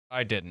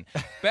I didn't.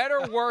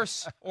 Better,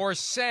 worse, or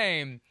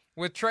same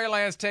with Trey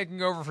Lance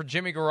taking over for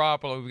Jimmy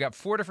Garoppolo. We've got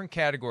 4 different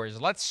categories.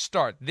 Let's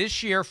start.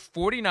 This year,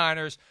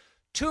 49ers,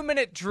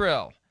 2-minute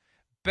drill.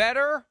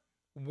 Better,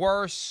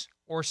 worse,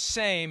 or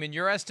same in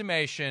your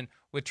estimation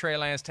with Trey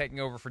Lance taking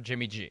over for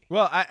Jimmy G?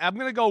 Well, I'm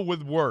going to go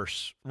with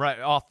worse, right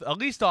off, at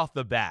least off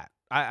the bat.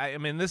 I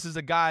mean, this is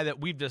a guy that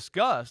we've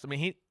discussed. I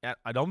mean,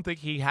 I don't think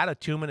he had a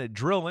 2-minute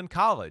drill in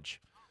college.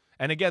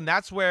 And again,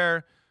 that's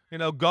where,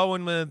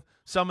 going with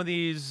some of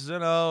these,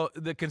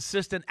 the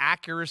consistent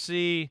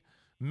accuracy,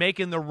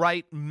 making the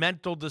right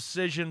mental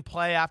decision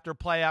play after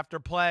play after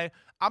play.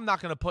 I'm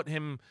not going to put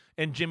him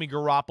in Jimmy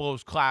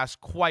Garoppolo's class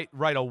quite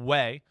right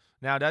away.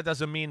 Now, that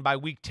doesn't mean by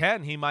week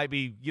 10 he might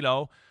be,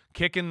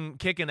 kicking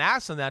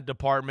ass in that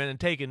department and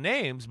taking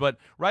names. But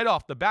right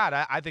off the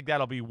bat, I think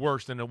that'll be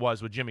worse than it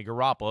was with Jimmy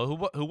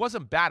Garoppolo, who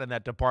wasn't bad in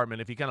that department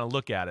if you kind of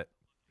look at it.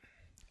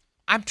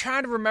 I'm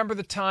trying to remember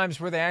the times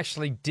where they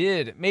actually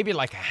did maybe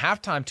like a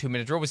halftime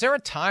 2-minute drill. Was there a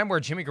time where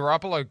Jimmy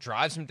Garoppolo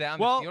drives him down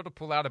the field to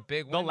pull out a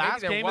big win? The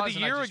last game of the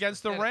year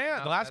against the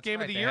Rams. The last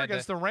game of the year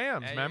against the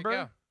Rams,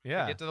 remember?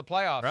 Yeah. Get to the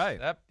playoffs. Right.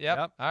 Yep.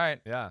 All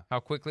right. Yeah. How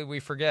quickly we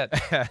forget.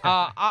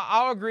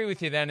 I'll agree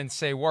with you then and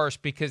say worse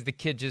because the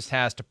kid just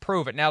has to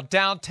prove it. Now,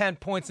 down 10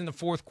 points in the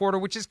fourth quarter,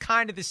 which is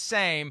kind of the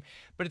same,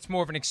 but it's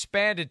more of an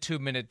expanded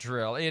 2-minute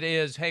drill. It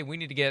is, hey, we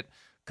need to get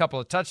couple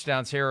of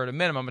touchdowns here, or at a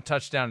minimum a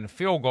touchdown and a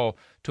field goal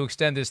to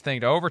extend this thing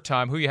to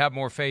overtime. Who you have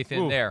more faith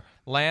in there,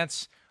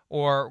 Lance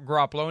or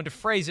Garoppolo? And to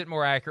phrase it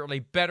more accurately,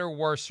 better,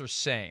 worse, or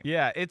same?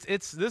 Yeah,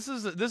 this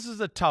is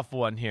a tough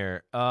one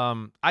here.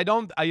 I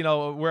don't,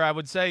 where I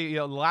would say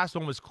the last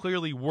one was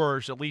clearly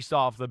worse, at least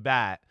off the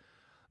bat.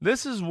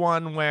 This is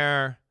one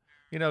where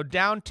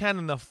down 10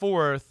 in the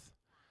fourth,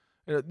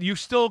 you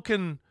still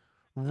can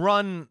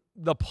run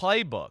the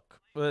playbook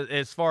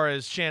as far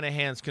as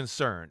Shanahan's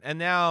concerned, and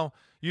now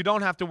you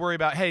don't have to worry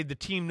about, hey, the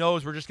team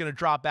knows we're just going to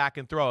drop back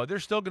and throw.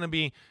 There's still going to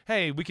be,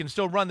 hey, we can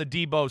still run the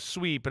Debo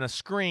sweep and a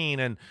screen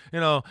and,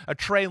 a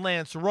Trey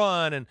Lance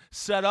run and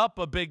set up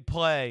a big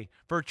play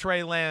for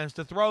Trey Lance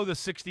to throw the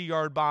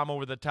 60-yard bomb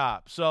over the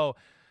top. So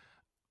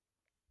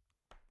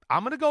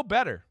I'm going to go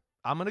better.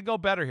 I'm going to go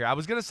better here. I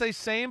was going to say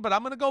same, but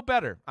I'm going to go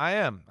better. I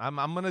am.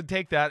 I'm going to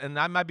take that, and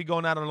I might be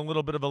going out on a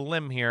little bit of a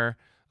limb here,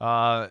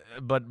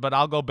 but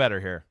I'll go better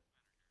here.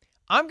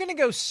 I'm going to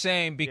go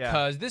same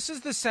because this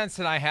is the sense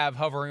that I have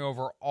hovering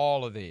over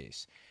all of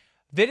these,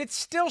 that it's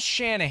still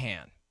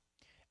Shanahan,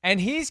 and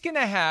he's going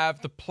to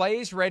have the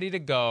plays ready to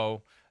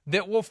go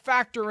that will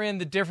factor in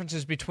the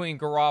differences between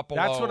Garoppolo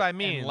That's what I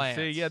mean. And Lance.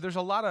 See, there's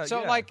a lot of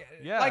so like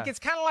it's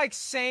kind of like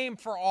same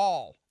for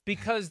all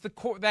because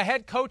the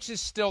head coach is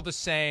still the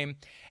same,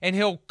 and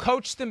he'll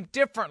coach them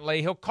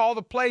differently. He'll call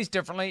the plays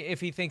differently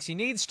if he thinks he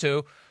needs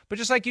to. But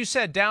just like you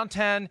said, down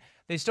 10,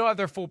 they still have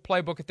their full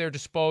playbook at their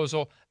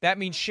disposal. That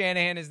means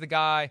Shanahan is the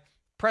guy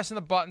pressing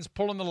the buttons,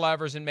 pulling the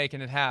levers, and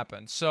making it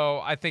happen. So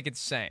I think it's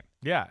the same.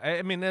 Yeah,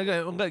 I mean,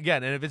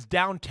 again, and if it's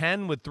down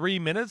 10 with 3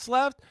 minutes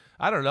left,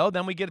 I don't know,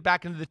 then we get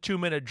back into the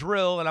 2-minute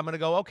drill, and I'm going to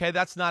go, okay,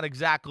 that's not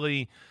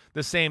exactly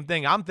the same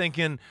thing. I'm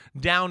thinking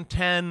down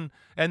 10,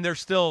 and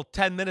there's still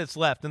 10 minutes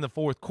left in the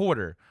fourth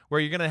quarter,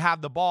 where you're going to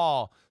have the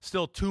ball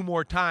still 2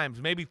 more times,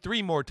 maybe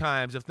 3 more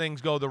times if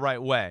things go the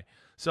right way.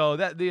 So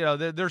that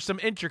there's some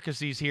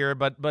intricacies here,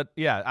 but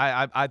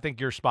yeah, I think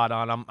you're spot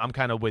on. I'm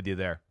kind of with you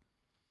there.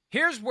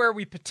 Here's where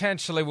we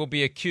potentially will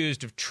be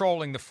accused of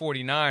trolling the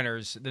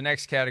 49ers, the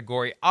next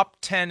category, up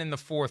 10 in the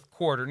fourth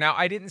quarter. Now,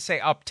 I didn't say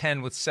up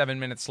 10 with 7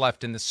 minutes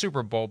left in the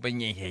Super Bowl, but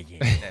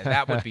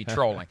that would be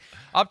trolling.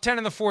 Up 10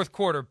 in the fourth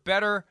quarter,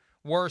 better,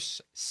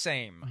 worse,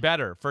 same.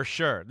 Better, for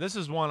sure. This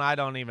is one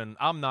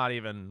I'm not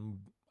even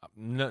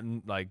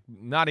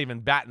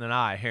batting an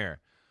eye here.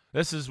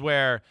 This is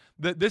where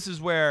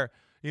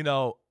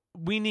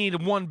we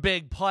need one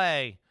big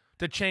play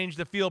to change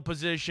the field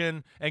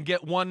position and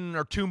get 1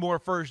 or 2 more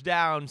first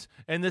downs,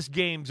 and this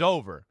game's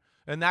over.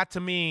 And that, to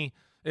me,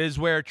 is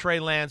where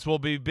Trey Lance will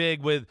be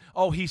big with,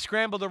 he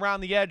scrambled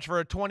around the edge for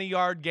a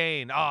 20-yard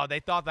gain. Oh, they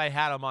thought they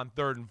had him on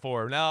 3rd and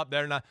 4. No,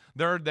 they're not.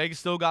 They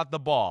still got the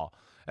ball.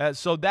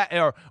 So that,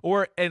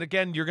 and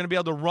again, you're going to be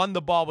able to run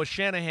the ball with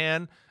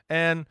Shanahan,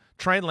 and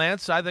Trey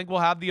Lance, I think, will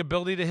have the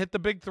ability to hit the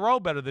big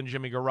throw better than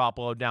Jimmy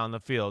Garoppolo down the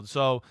field.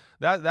 So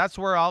that's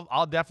where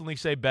I'll definitely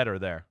say better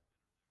there.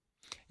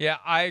 Yeah,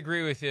 I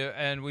agree with you,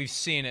 and we've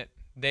seen it.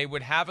 They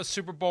would have a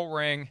Super Bowl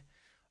ring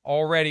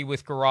already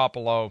with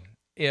Garoppolo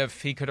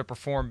if he could have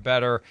performed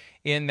better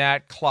in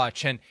that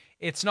clutch. And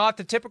it's not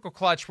the typical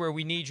clutch where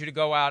we need you to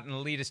go out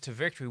and lead us to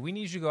victory. We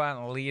need you to go out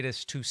and lead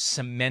us to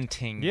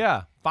cementing.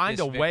 Yeah, find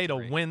a way to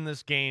victory. win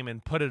this game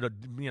and put it,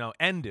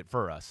 end it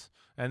for us.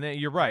 And then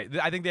you're right.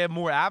 I think they have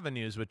more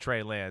avenues with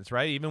Trey Lance,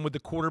 right? Even with the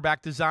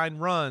quarterback design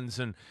runs.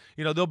 And,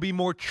 there'll be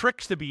more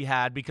tricks to be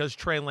had because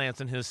Trey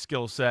Lance and his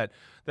skill set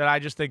that I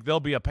just think they'll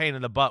be a pain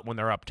in the butt when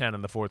they're up 10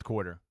 in the fourth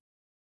quarter.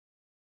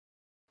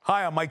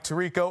 Hi, I'm Mike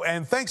Tirico,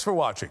 and thanks for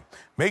watching.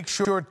 Make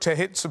sure to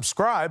hit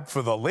subscribe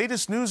for the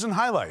latest news and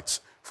highlights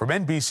from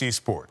NBC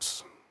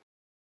Sports.